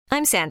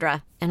I'm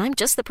Sandra, and I'm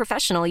just the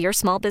professional your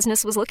small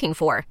business was looking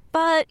for.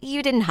 But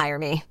you didn't hire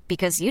me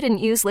because you didn't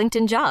use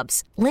LinkedIn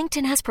Jobs.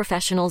 LinkedIn has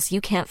professionals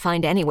you can't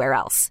find anywhere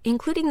else,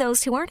 including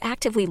those who aren't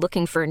actively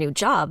looking for a new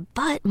job,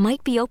 but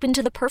might be open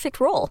to the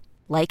perfect role,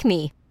 like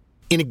me.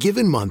 In a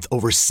given month,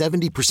 over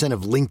 70%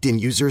 of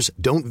LinkedIn users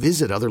don't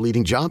visit other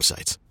leading job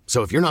sites.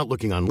 So if you're not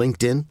looking on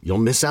LinkedIn, you'll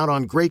miss out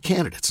on great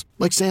candidates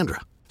like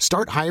Sandra.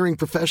 Start hiring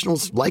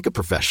professionals like a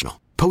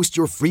professional. Post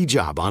your free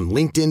job on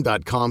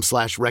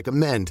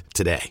linkedin.com/recommend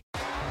today.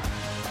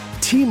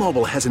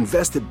 T-Mobile has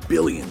invested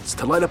billions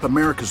to light up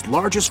America's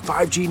largest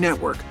 5G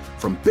network,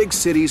 from big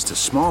cities to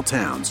small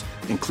towns,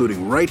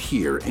 including right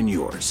here in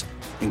yours.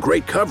 And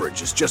great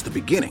coverage is just the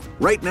beginning.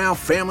 Right now,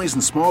 families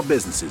and small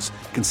businesses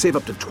can save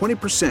up to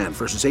 20%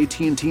 versus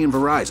AT&T and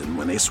Verizon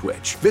when they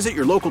switch. Visit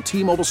your local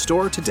T-Mobile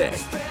store today.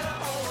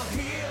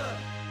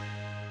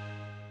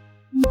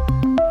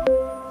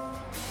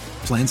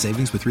 Plan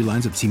savings with 3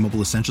 lines of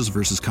T-Mobile Essentials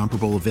versus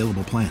comparable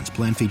available plans.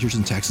 Plan features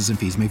and taxes and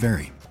fees may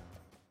vary.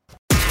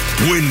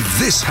 When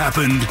this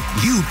happened,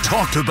 you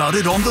talked about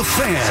it on The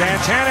Fan.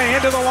 Santana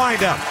into the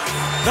windup.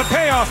 The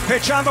payoff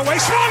pitch on the way.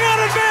 Swung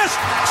on and missed.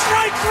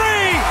 Strike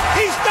 3.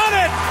 He's done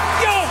it.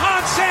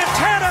 Johan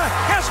Santana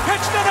has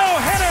pitched a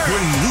no-hitter.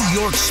 When New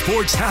York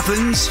sports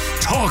happens,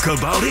 talk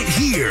about it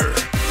here.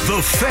 The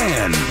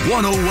Fan,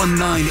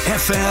 101.9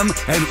 FM,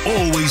 and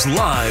always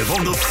live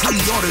on the free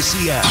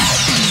Odyssey app.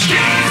 Steve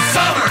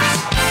Summers,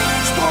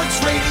 Sports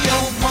Radio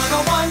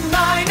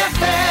 101.9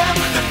 FM,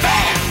 The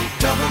Fan,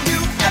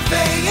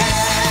 WFAN.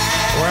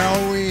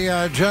 Well, we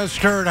just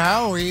heard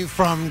Howie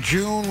from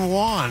June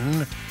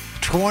 1,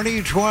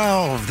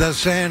 2012, the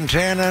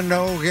Santana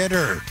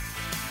no-hitter.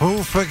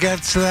 Who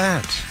forgets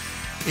that?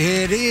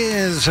 It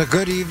is a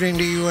good evening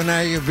to you and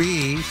how you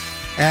be.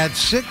 At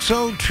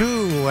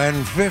 6:02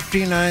 and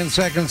 59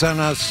 seconds on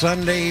a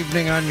Sunday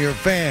evening on your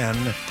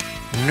Fan,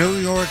 New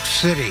York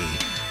City.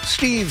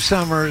 Steve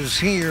Summers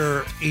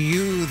here,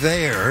 you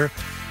there.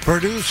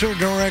 Producer,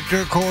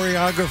 director,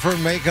 choreographer,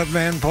 makeup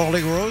man,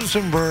 Paulie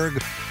Rosenberg,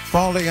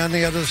 Paulie on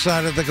the other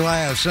side of the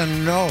glass.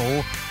 And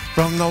no,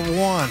 from the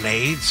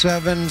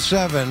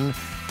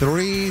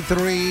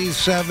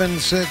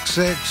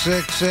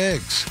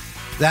 1-877-337-6666.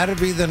 That'll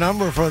be the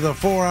number for the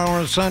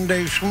 4-hour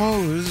Sunday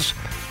schmooze.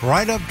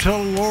 Right up to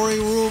Lori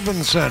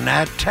Rubinson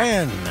at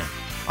 10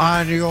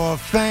 on your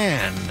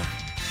Fan.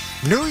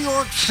 New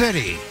York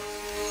City.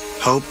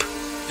 Hope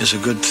is a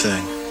good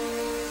thing,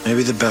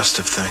 maybe the best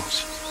of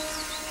things,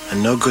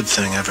 and no good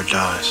thing ever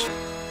dies.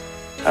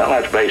 Well,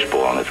 that's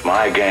baseball, and it's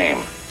my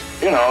game.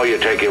 You know, you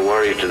take your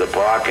worries to the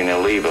park and you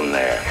leave them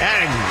there.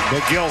 And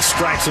McGill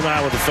strikes him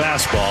out with a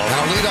fastball.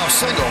 Now leadoff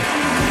single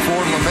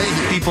for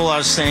LeMahieu. People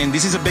are saying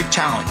this is a big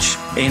challenge,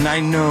 and I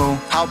know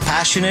how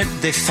passionate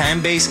the fan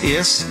base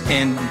is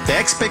and the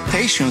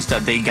expectations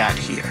that they got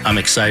here. I'm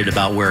excited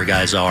about where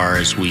guys are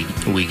as we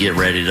get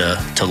ready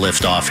to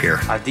lift off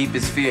here. Our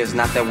deepest fear is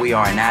not that we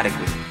are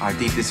inadequate. Our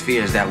deepest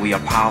fear is that we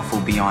are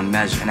powerful beyond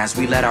measure. And as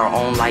we let our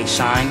own light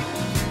shine,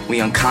 we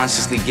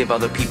unconsciously give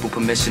other people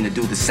permission to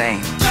do the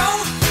same.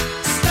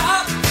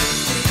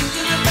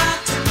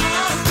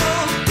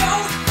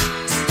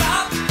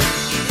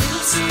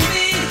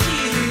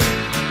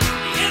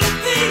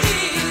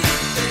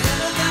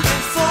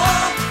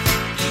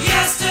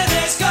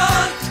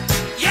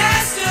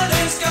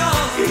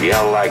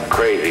 Yell like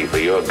crazy for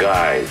your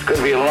guys. Good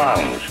for your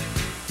lungs.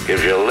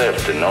 Gives you a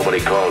lift and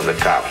nobody calls the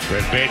cops.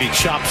 Brett Beatty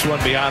chops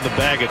one beyond the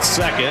bag at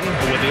second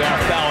with the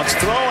off-balance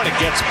throw, and it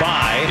gets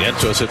by.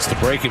 Vientos hits the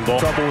breaking ball.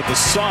 Trouble with the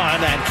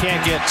sun and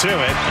can't get to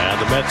it. And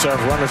the Mets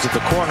have runners at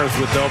the corners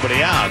with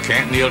nobody out.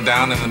 Can't kneel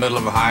down in the middle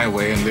of a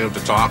highway and live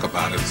to talk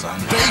about it, son.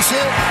 Base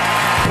hit.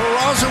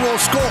 Peraza will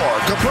score.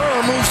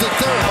 Cabrera moves to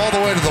third all the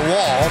way to the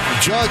wall.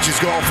 Judge is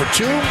going for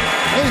 2.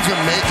 And he's going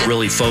to make it.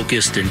 Really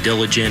focused and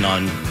diligent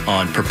on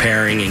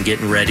preparing and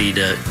getting ready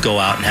to go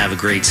out and have a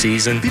great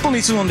season. People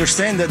need to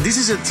understand that this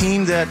is a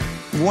team that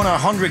won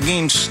 100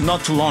 games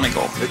not too long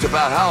ago. It's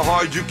about how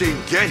hard you can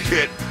get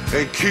hit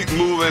and keep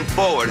moving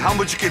forward. How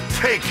much you can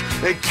take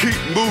and keep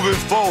moving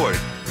forward.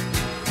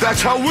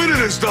 That's how winning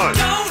is done.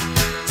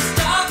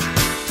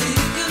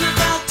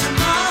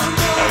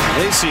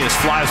 Iglesias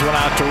flies one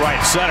out to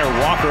right center.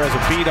 Walker has a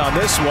beat on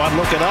this one.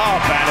 Looking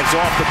up, and it's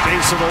off the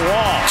base of the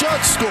wall.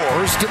 Judge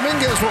scores.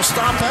 Dominguez will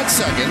stop at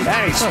second.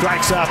 And he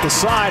strikes out the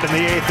side in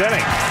the 8th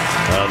inning.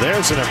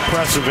 There's an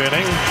impressive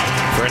inning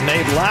for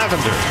Nate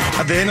Lavender.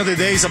 At the end of the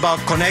day, it's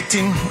about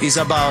connecting. It's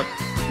about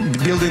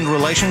building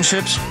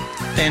relationships.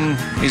 And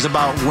it's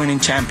about winning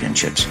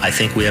championships. I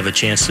think we have a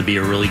chance to be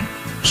a really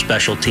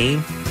special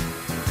team.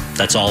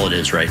 That's all it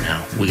is right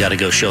now. We got to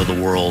go show the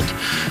world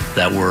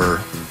that we're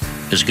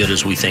as good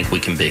as we think we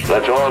can be.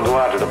 Let's all go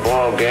out to the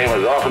ball game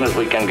as often as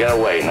we can get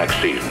away next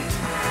season.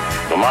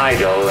 For my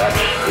dough, that's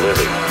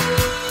living.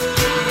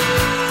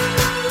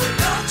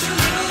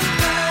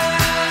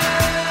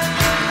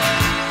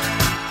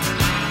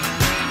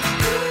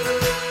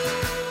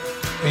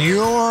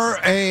 You're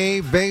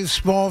a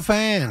baseball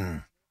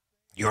fan.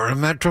 You're a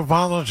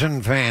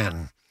Metropolitan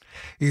fan.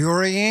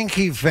 You're a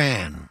Yankee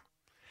fan.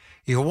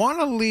 You want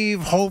to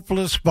leave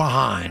hopeless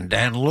behind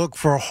and look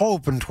for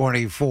hope in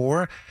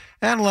 24,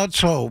 and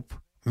let's hope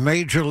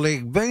Major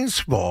League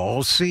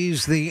Baseball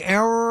sees the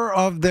error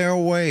of their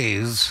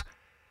ways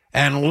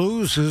and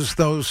loses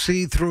those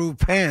see-through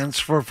pants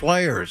for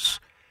players.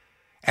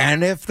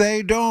 And if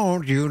they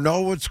don't, you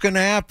know what's going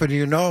to happen.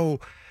 You know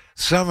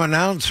some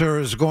announcer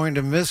is going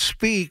to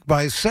misspeak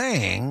by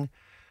saying,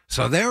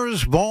 so there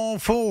is ball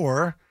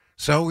 4,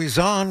 so he's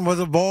on with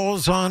the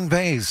balls on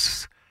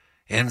base,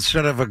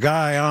 instead of a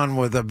guy on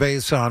with a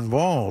base on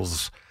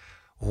balls.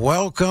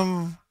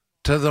 Welcome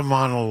to the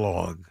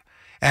monologue.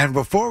 And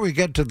before we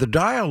get to the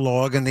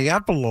dialogue and the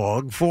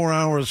epilogue 4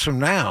 hours from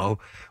now,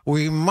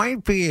 we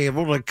might be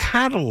able to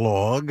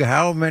catalog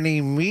how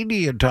many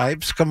media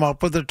types come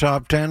up with the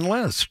top 10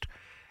 list.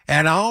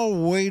 And I'll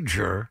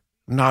wager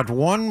not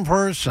one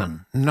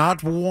person,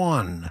 not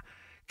one,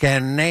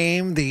 can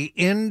name the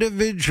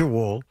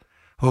individual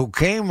who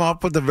came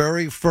up with the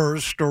very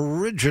first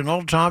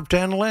original top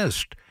 10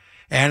 list.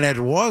 And it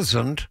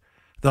wasn't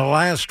the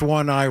last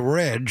one I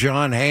read,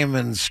 John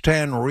Heyman's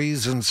 10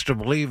 Reasons to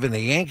Believe in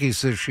the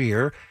Yankees this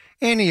year,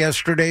 in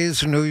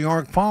yesterday's New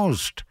York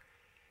Post.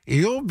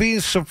 You'll be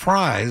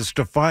surprised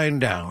to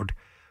find out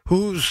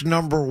who's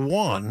number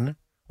 1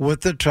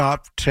 with the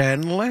top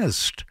 10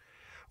 list.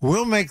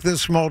 We'll make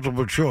this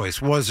multiple choice.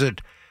 Was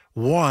it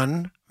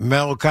 1,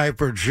 Mel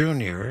Kiper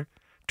Jr.,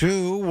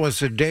 2,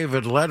 was it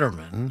David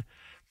Letterman,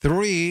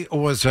 3,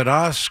 was it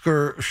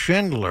Oscar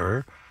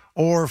Schindler,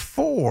 or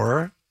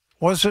 4,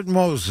 was it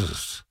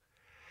Moses?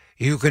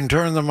 You can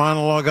turn the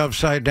monologue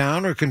upside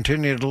down or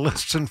continue to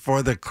listen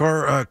for the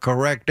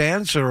correct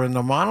answer in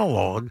the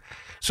monologue.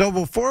 So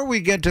before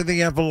we get to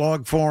the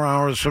epilogue 4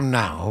 hours from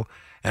now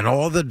and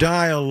all the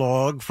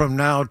dialogue from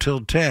now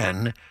till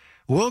 10,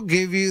 we'll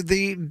give you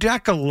the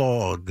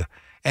Decalogue.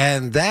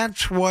 And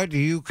that's what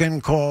you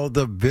can call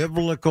the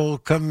biblical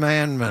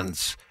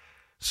commandments.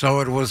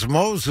 So it was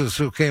Moses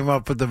who came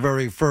up with the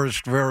very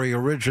first, very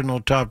original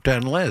top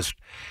 10 list.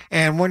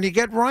 And when you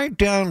get right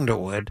down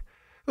to it,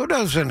 who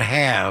doesn't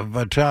have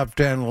a top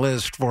 10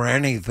 list for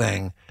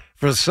anything,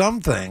 for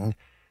something,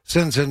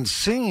 since it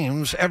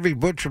seems every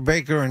butcher,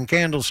 baker, and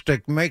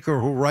candlestick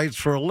maker who writes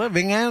for a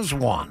living has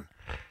one?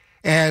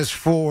 As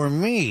for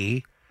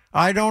me,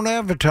 I don't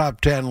have a top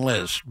 10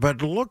 list,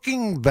 but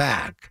looking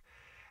back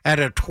at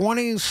a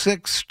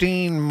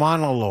 2016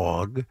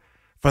 monologue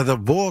for the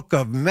book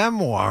of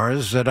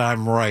memoirs that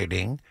I'm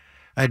writing,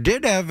 I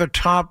did have a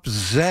top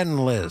Zen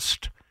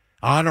list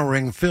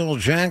honoring Phil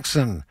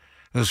Jackson,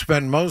 who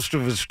spent most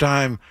of his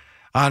time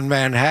on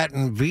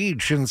Manhattan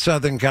Beach in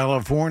Southern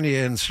California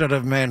instead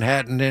of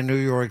Manhattan in New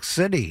York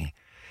City.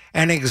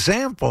 An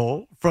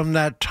example from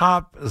that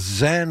top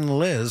Zen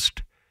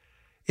list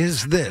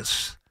is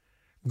this: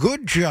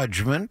 good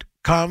judgment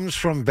comes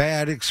from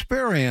bad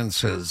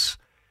experiences,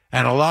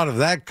 and a lot of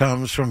that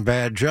comes from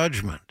bad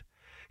judgment.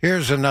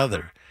 Here's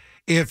another.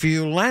 If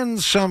you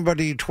lend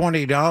somebody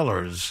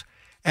 $20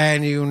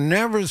 and you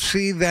never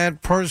see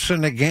that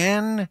person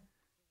again,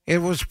 it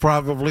was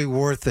probably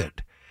worth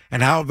it.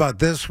 And how about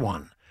this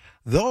one?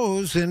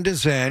 Those into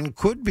Zen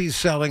could be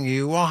selling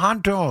you a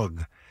hot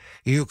dog.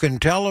 You can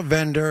tell a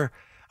vendor,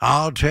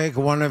 I'll take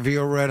one of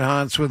your Red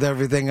Hots with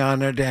everything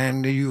on it,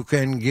 and you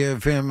can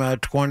give him a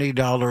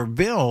 $20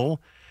 bill.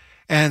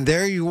 And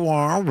there you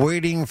are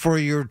waiting for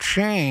your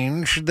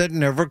change that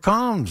never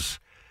comes.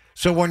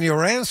 So when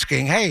you're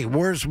asking, hey,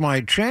 where's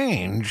my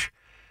change?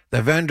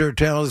 The vendor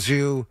tells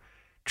you,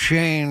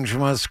 change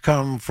must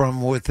come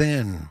from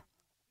within.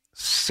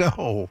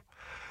 So,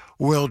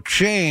 will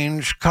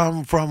change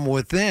come from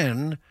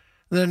within?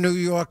 The New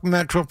York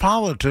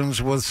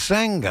Metropolitans with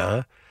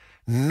Senga,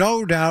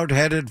 no doubt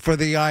headed for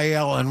the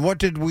IL. And what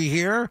did we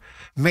hear?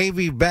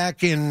 Maybe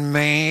back in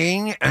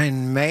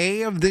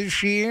May of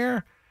this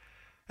year?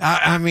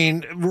 I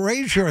mean,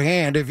 raise your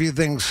hand if you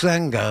think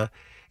Senga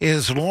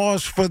is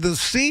lost for the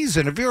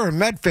season. If you're a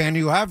Met fan,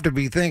 you have to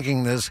be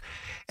thinking this.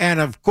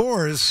 And, of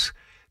course,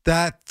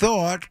 that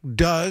thought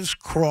does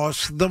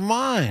cross the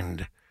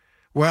mind.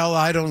 Well,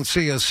 I don't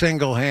see a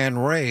single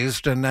hand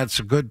raised, and that's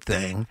a good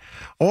thing.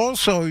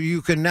 Also,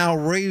 you can now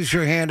raise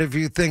your hand if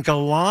you think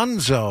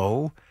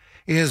Alonso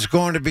is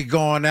going to be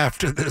gone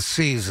after this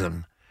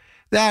season.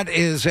 That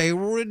is a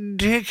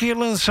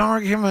ridiculous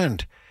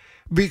argument.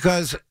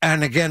 Because,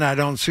 and again, I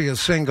don't see a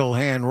single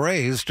hand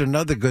raised,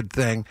 another good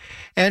thing.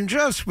 And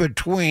just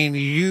between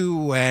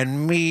you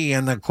and me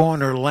and the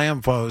corner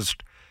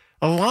lamppost,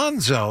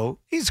 Alonso,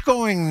 he's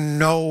going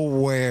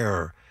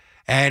nowhere.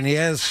 And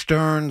yes,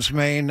 Stearns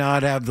may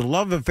not have the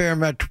love affair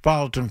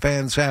Metropolitan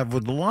fans have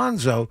with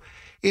Alonso.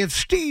 If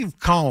Steve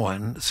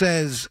Cohen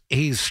says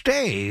he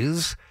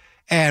stays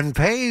and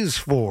pays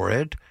for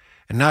it,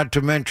 and not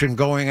to mention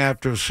going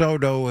after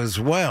Soto as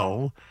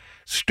well,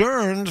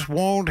 Stearns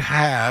won't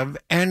have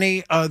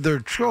any other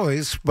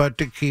choice but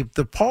to keep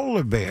the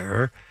polar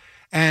bear,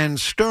 and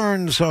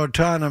Stearns'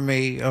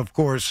 autonomy, of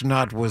course,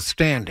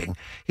 notwithstanding.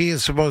 He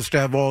is supposed to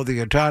have all the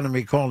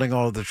autonomy, calling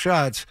all the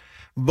shots,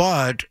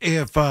 but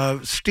if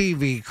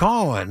Stevie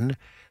Cohen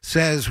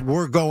says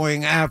we're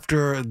going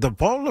after the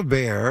polar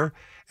bear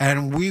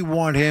and we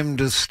want him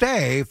to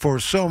stay for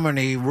so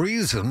many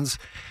reasons.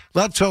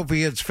 Let's hope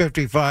he hits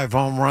 55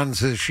 home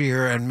runs this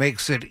year and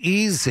makes it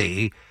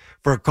easy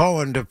for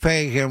Cohen to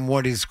pay him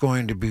what he's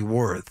going to be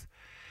worth.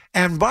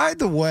 And by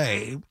the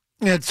way,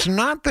 it's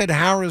not that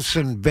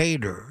Harrison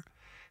Bader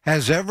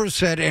has ever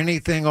said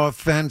anything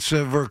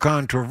offensive or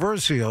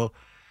controversial,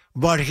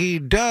 but he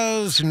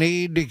does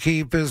need to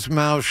keep his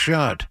mouth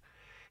shut.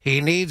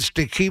 He needs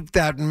to keep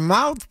that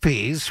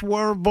mouthpiece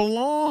where it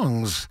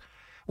belongs.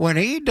 When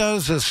he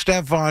does a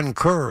Stephon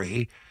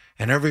Curry,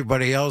 and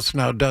everybody else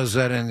now does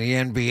that in the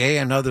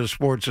NBA and other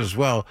sports as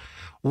well,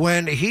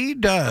 when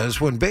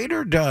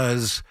Bader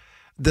does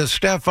the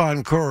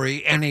Stephon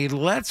Curry and he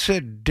lets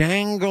it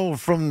dangle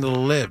from the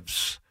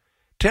lips,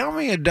 tell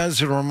me it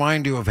doesn't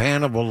remind you of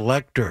Hannibal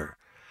Lecter,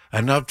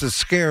 enough to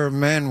scare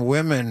men,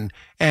 women,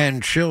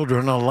 and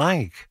children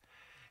alike.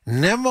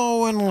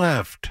 Nimmo in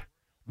left,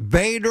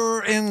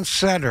 Bader in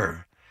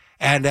center,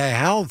 and a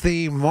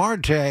healthy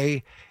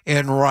Marte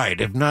in right.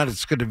 If not,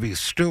 it's going to be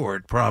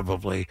Stewart,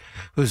 probably,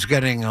 who's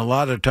getting a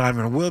lot of time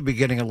and will be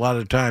getting a lot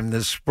of time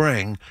this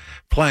spring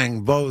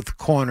playing both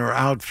corner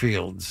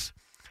outfields.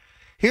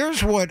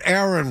 Here's what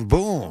Aaron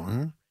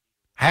Boone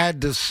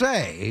had to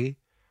say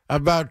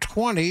about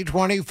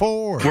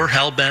 2024. We're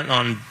hell-bent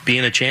on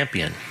being a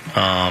champion.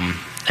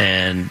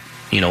 And,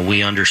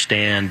 we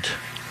understand.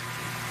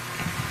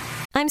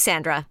 I'm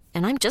Sandra,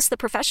 and I'm just the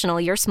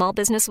professional your small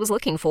business was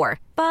looking for.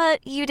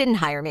 But you didn't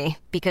hire me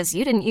because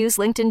you didn't use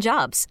LinkedIn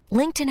Jobs.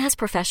 LinkedIn has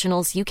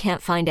professionals you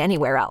can't find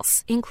anywhere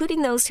else,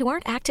 including those who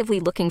aren't actively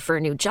looking for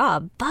a new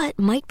job, but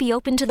might be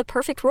open to the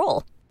perfect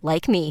role,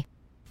 like me.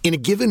 In a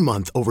given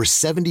month, over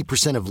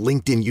 70% of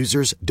LinkedIn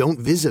users don't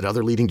visit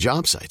other leading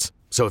job sites.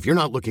 So if you're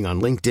not looking on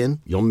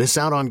LinkedIn, you'll miss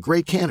out on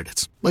great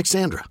candidates like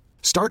Sandra.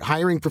 Start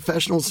hiring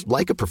professionals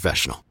like a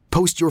professional.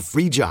 Post your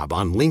free job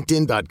on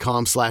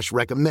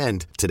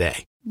linkedin.com/recommend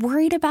today.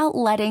 Worried about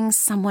letting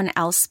someone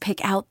else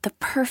pick out the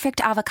perfect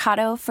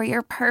avocado for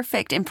your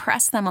perfect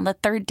impress them on the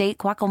third date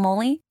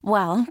guacamole?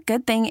 Well,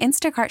 good thing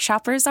Instacart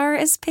shoppers are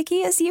as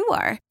picky as you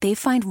are. They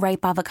find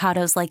ripe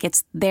avocados like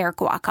it's their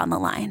guac on the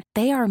line.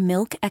 They are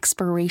milk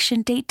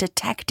expiration date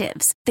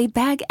detectives. They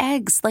bag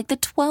eggs like the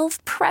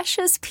 12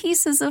 precious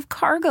pieces of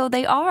cargo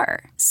they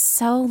are.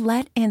 So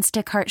let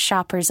Instacart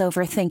shoppers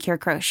overthink your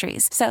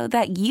groceries so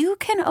that you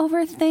can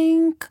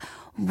overthink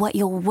what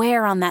you'll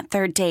wear on that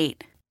third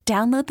date.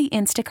 Download the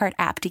Instacart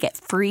app to get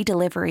free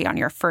delivery on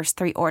your first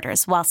 3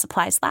 orders while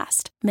supplies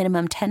last.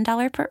 Minimum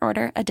 $10 per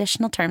order.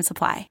 Additional terms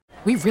apply.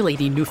 We really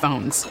need new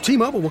phones.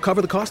 T-Mobile will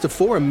cover the cost of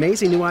 4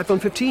 amazing new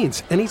iPhone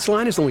 15s, and each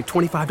line is only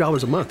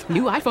 $25 a month.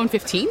 New iPhone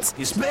 15s?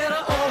 It's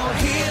better over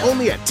here.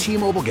 Only at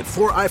T-Mobile, get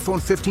 4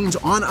 iPhone 15s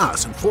on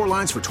us and 4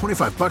 lines for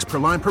 $25 per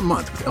line per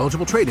month with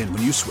eligible trade-in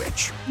when you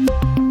switch.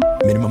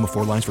 Minimum of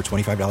 4 lines for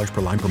 $25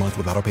 per line per month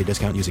with autopay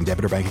discount using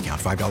debit or bank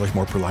account. $5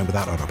 more per line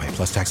without autopay,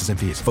 plus taxes and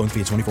fees. Phone fee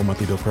at 24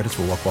 monthly bill credits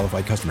for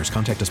well-qualified customers.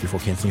 Contact us before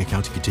canceling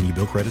account to continue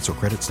bill credits or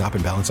credit stop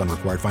and balance on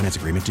required finance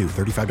agreement due.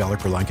 $35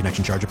 per line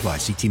connection charge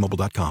applies. See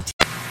T-Mobile.com.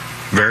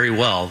 Very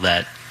well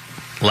that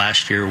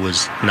last year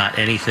was not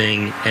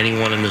anything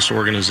anyone in this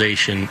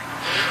organization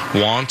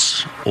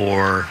wants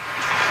or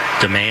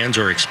demands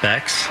or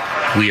expects.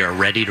 We are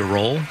ready to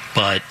roll,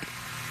 but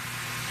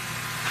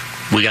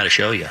we got to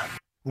show you.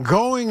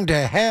 Going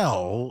to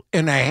hell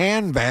in a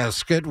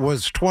handbasket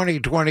was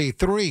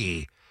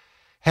 2023.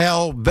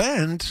 Hell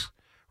bent,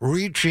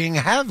 reaching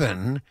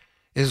heaven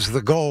is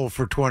the goal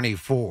for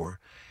 24.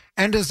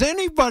 And does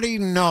anybody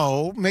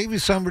know, maybe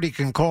somebody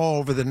can call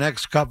over the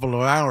next couple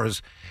of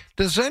hours,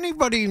 does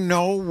anybody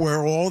know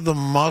where all the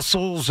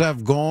muscles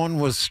have gone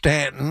with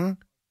Stanton?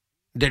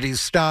 Did he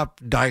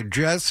stop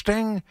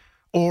digesting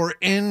or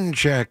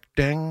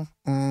injecting?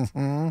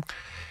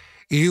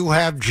 You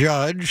have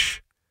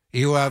Judge,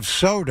 you have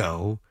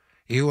Soto,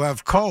 you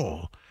have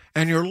Cole,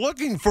 and you're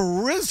looking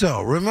for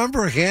Rizzo.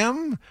 Remember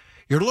him?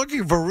 You're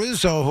looking for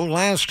Rizzo, who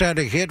last had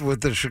a hit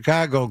with the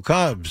Chicago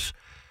Cubs.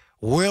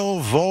 Will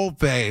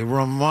Volpe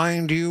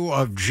remind you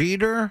of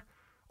Jeter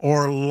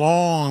or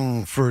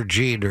long for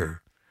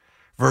Jeter?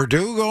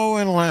 Verdugo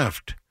in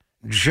left,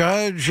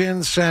 Judge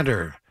in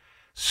center,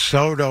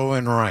 Soto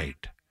in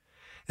right.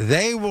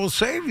 They will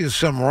save you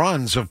some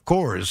runs, of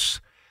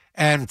course,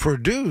 and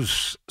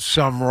produce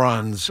some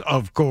runs,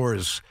 of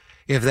course,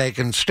 if they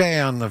can stay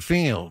on the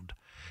field.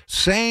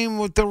 Same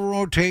with the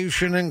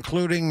rotation,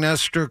 including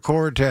Nestor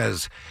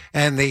Cortez,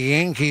 and the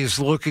Yankees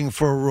looking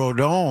for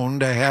Rodon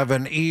to have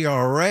an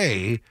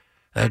ERA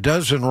that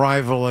doesn't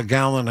rival a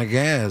gallon of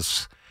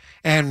gas.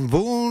 And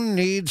Boone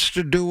needs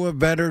to do a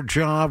better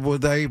job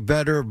with a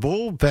better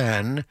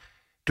bullpen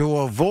to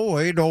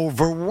avoid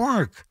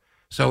overwork.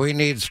 So he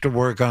needs to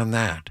work on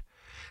that.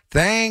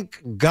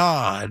 Thank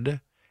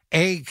God,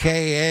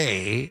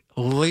 a.k.a.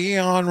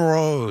 Leon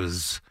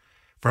Rose,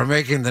 for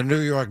making the New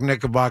York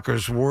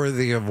Knickerbockers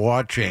worthy of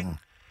watching.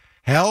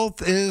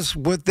 Health is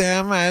with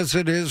them, as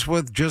it is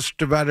with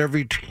just about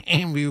every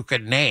team you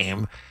could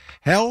name.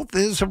 Health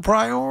is a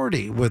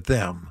priority with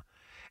them.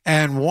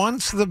 And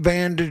once the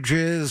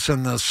bandages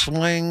and the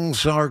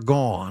slings are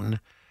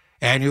gone,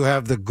 and you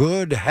have the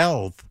good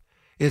health,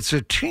 it's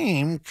a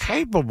team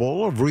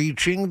capable of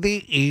reaching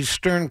the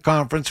Eastern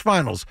Conference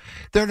Finals.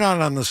 They're not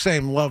on the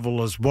same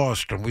level as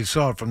Boston. We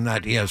saw from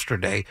that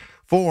yesterday.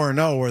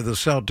 4-0 are the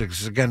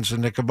Celtics against the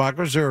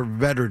Knickerbockers. They're a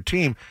better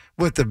team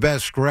with the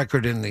best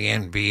record in the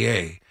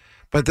NBA.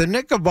 But the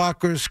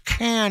Knickerbockers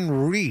can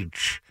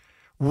reach,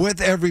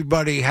 with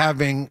everybody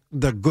having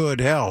the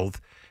good health,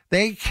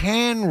 they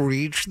can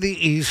reach the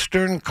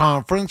Eastern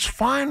Conference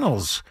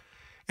Finals.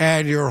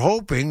 And you're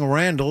hoping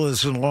Randall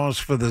isn't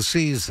lost for the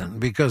season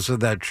because of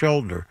that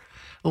shoulder.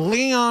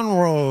 Leon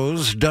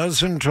Rose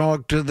doesn't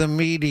talk to the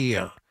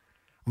media,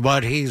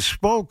 but he's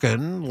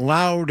spoken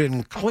loud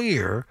and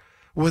clear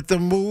with the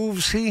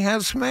moves he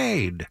has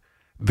made,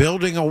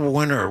 building a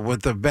winner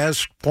with the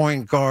best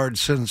point guard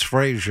since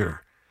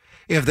Frazier.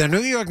 If the New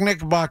York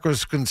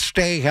Knickerbockers can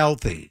stay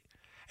healthy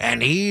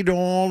and eat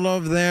all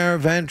of their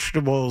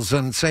vegetables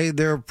and say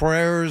their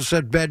prayers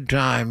at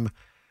bedtime,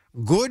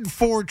 good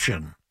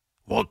fortune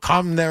will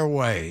come their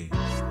way.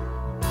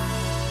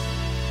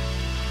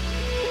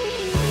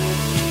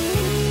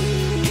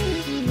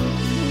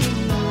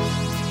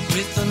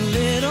 With a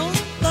little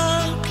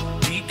luck,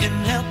 we can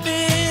help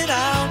it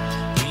out.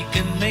 We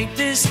can make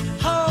this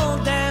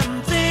whole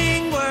damn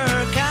thing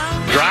work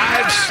out.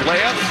 Drives,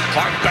 layup.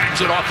 Clark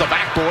bangs it off the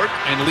backboard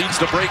and leads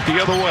the break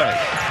the other way.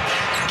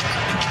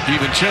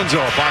 DiVincenzo,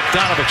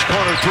 Bogdanovich,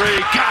 corner three,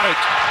 got it.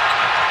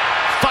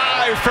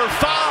 5 for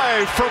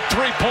 5 from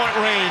three-point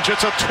range.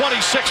 It's a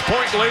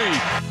 26-point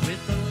lead.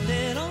 With a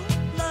little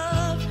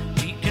love,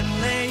 we can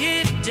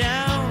lay it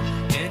down.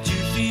 Can't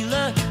you feel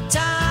the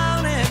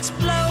town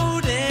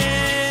exploding?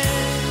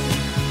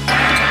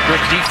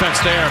 Good defense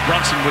there.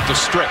 Brunson with the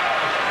strip.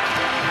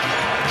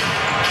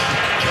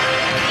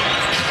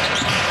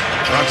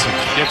 Brunson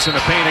gets in the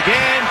paint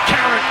again.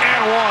 Count it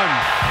and one.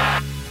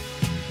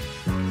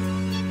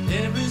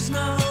 There is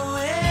no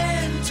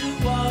end to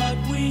what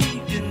we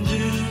can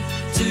do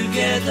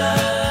together.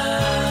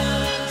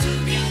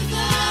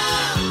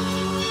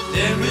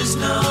 There is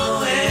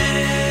no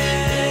end.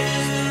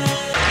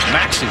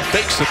 Maxey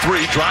fakes the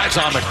three, drives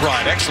on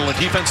McBride. Excellent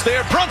defense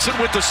there. Brunson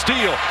with the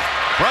steal.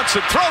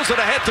 Brunson throws it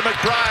ahead to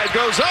McBride,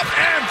 goes up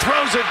and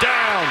throws it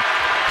down.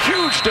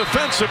 Huge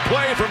defensive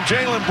play from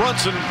Jalen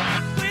Brunson.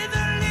 With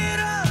a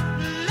little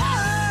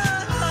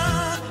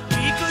love,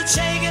 we could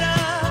shake it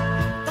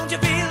up. Don't you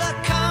feel a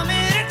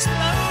comet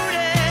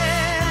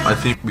exploding? I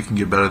think we can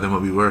get better than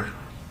what we were.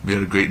 We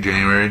had a great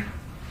January.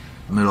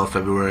 Middle of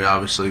February,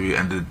 obviously, we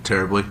ended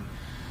terribly.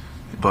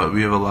 But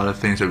we have a lot of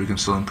things that we can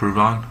still improve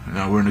on. You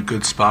know, we're in a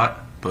good spot,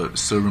 but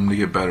still room to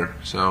get better.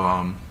 So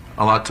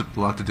a lot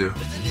to do.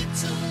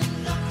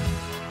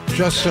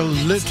 Just a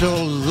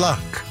little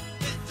luck.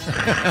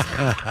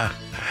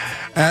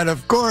 And,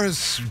 of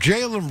course,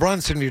 Jalen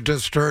Brunson you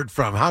just heard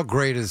from. How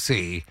great is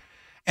he?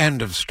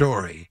 End of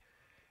story.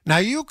 Now,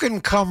 you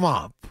can come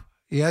up.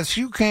 Yes,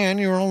 you can.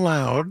 You're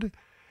allowed,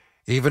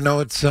 even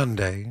though it's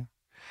Sunday.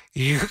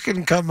 You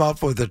can come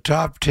up with a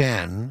top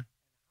 10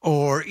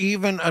 or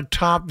even a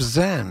top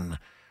Zen,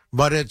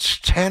 but it's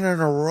 10 in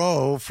a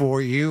row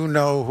for you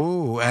know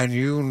who, and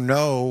you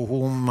know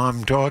whom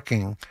I'm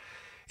talking.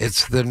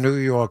 It's the New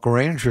York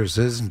Rangers,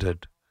 isn't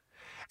it?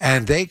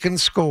 And they can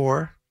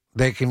score.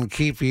 They can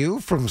keep you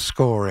from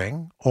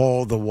scoring,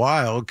 all the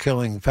while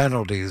killing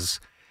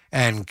penalties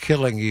and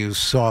killing you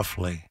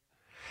softly.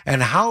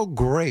 And how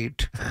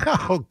great.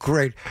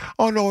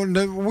 Oh, no,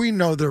 we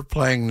know they're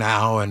playing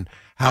now and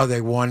how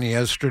they won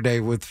yesterday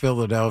with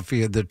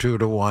Philadelphia, the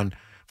 2-1.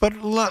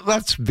 But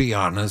let's be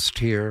honest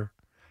here.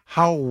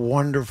 How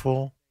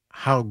wonderful,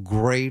 how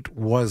great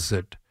was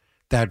it,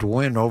 that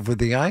win over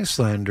the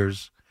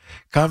Icelanders?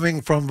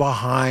 Coming from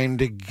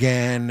behind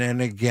again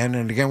and again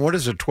and again. What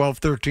is it, 12,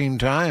 13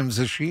 times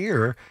this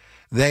year?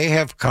 They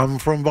have come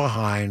from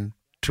behind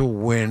to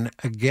win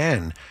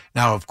again.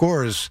 Now, of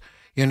course,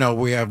 you know,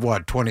 we have,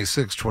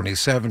 26,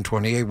 27,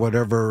 28,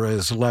 whatever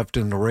is left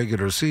in the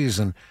regular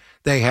season.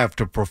 They have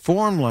to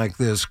perform like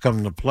this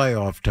come the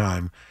playoff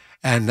time.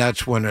 And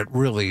that's when it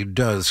really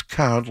does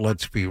count.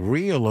 Let's be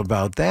real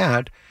about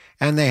that.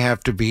 And they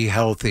have to be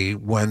healthy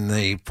when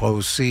the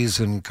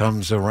postseason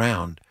comes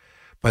around.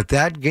 But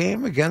that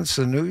game against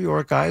the New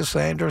York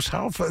Islanders,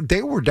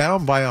 they were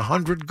down by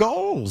 100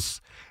 goals.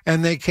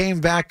 And they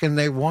came back and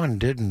they won,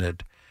 didn't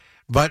it?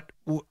 But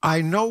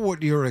I know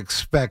what you're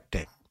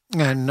expecting.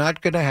 And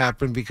not going to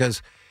happen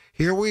because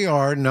here we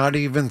are, not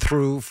even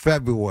through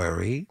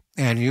February.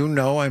 And you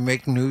know I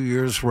make New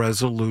Year's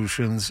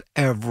resolutions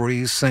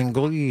every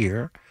single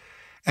year.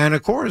 And,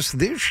 of course,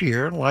 this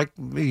year, like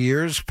the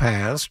years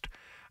past,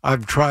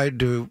 I've tried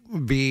to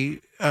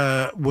be,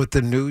 with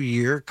the new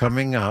year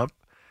coming up,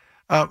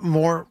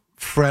 more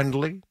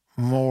friendly,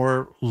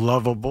 more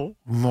lovable,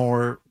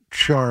 more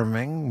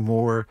charming,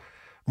 more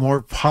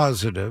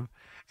positive.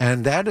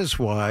 And that is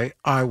why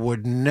I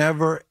would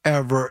never,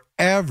 ever,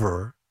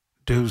 ever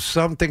do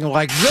something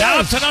like this.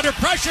 Johnson under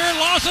pressure,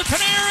 lost it,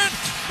 Panarin,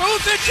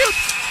 moves and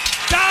shoots.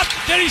 Stop.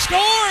 Did he score?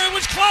 It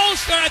was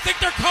close. I think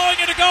they're calling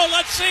it a goal.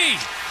 Let's see.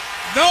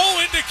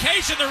 No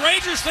indication the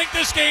Rangers think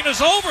this game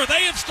is over.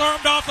 They have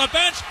stormed off the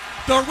bench.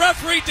 The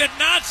referee did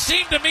not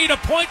seem to meet a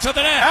point to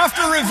the net.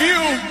 After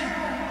review,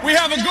 we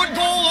have a good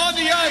goal on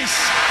the ice.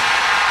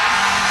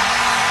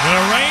 The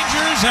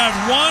Rangers have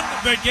won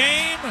the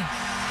game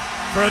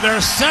for their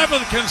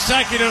 7th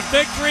consecutive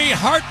victory.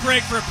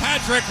 Heartbreak for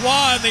Patrick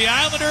Waugh and the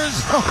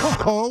Islanders.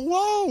 Oh,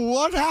 whoa,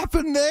 what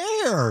happened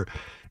there?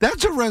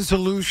 That's a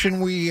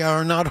resolution we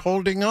are not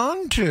holding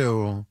on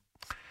to.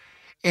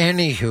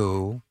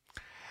 Anywho,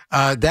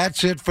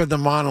 that's it for the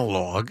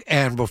monologue.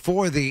 And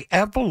before the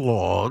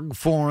epilogue,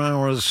 4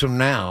 hours from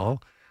now,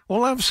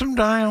 we'll have some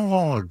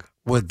dialogue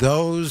with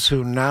those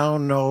who now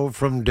know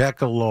from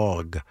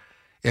Decalogue.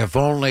 If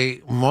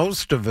only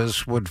most of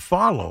us would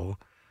follow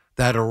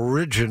that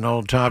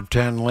original top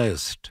 10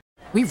 list.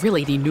 We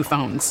really need new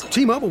phones.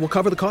 T-Mobile will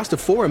cover the cost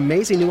of 4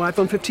 amazing new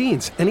iPhone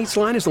 15s, and each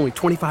line is only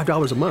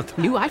 $25 a month.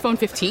 New iPhone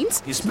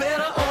 15s? It's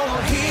better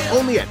over here.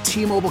 Only at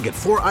T-Mobile, get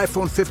 4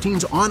 iPhone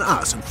 15s on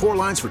us and 4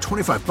 lines for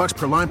 $25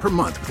 per line per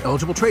month with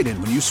eligible trade-in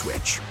when you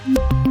switch.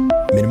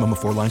 Minimum of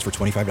 4 lines for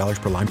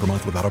 $25 per line per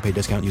month with autopay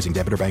discount using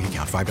debit or bank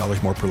account.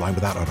 $5 more per line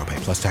without autopay,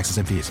 plus taxes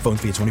and fees. Phone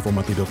fee at 24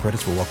 monthly bill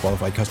credits for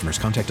well-qualified customers.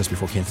 Contact us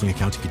before canceling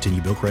account to continue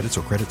bill credits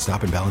or credit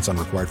stop and balance on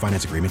required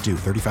finance agreement due.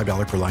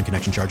 $35 per line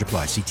connection charge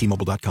applies. See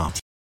T-Mobile.com.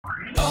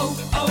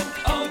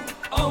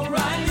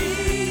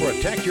 O'Reilly.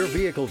 Protect your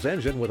vehicle's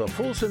engine with a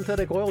full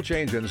synthetic oil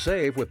change and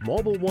save with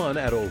Mobile One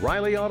at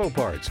O'Reilly Auto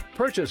Parts.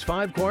 Purchase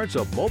 5 quarts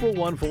of Mobile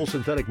One full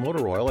synthetic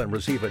motor oil and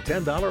receive a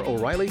 $10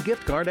 O'Reilly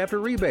gift card after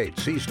rebate.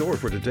 See store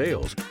for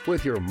details.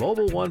 With your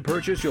Mobile One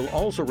purchase, you'll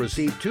also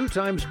receive 2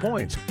 times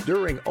points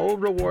during O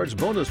Rewards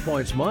Bonus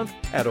Points Month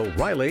at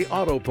O'Reilly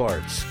Auto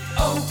Parts.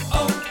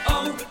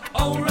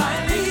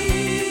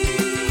 O'Reilly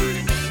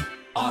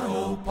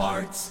Auto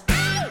Parts.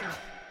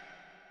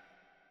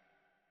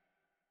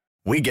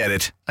 We get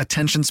it.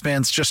 Attention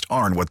spans just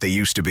aren't what they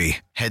used to be.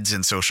 Heads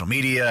in social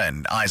media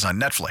and eyes on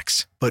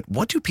Netflix. But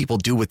what do people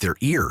do with their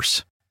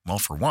ears? Well,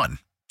 for one,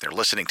 they're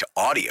listening to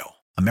audio.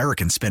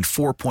 Americans spend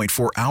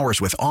 4.4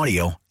 hours with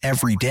audio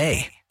every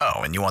day. Oh,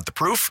 and you want the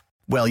proof?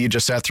 Well, you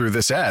just sat through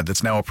this ad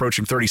that's now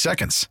approaching 30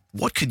 seconds.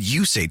 What could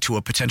you say to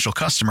a potential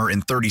customer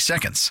in 30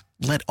 seconds?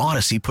 Let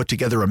Odyssey put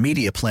together a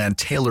media plan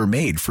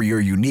tailor-made for your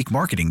unique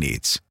marketing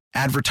needs.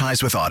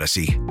 Advertise with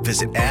Odyssey.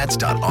 Visit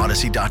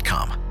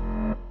ads.odyssey.com.